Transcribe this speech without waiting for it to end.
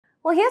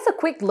Well, here's a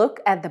quick look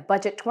at the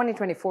Budget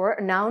 2024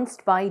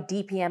 announced by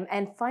DPM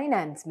and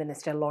Finance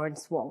Minister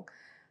Wong.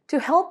 To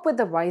help with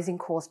the rising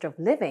cost of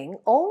living,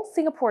 all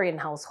Singaporean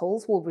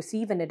households will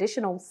receive an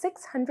additional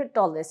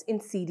 $600 in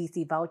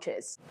CDC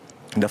vouchers.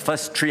 The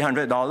first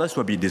 $300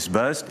 will be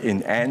disbursed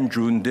in end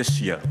June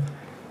this year.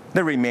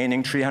 The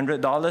remaining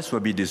 $300 will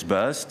be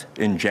disbursed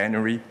in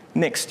January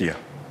next year.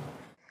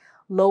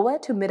 Lower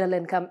to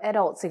middle-income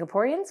adult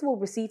Singaporeans will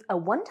receive a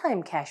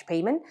one-time cash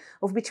payment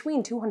of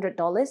between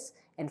 $200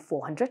 and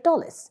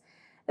 $400.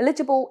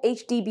 Eligible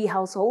HDB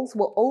households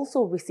will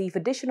also receive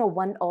additional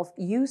one-off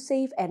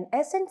USave and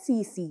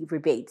SNCC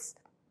rebates.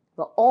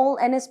 But all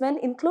NS men,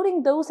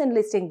 including those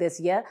enlisting this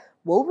year,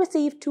 will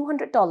receive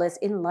 $200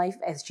 in Life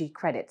SG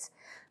credits.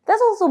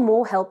 There's also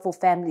more help for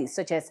families,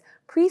 such as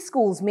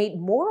preschools made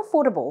more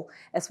affordable,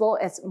 as well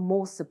as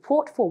more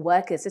support for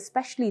workers,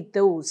 especially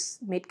those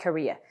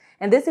mid-career.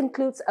 And this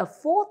includes a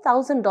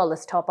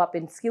 $4,000 top-up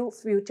in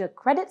SkillsFuture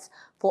credits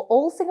for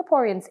all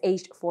Singaporeans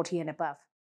aged 40 and above.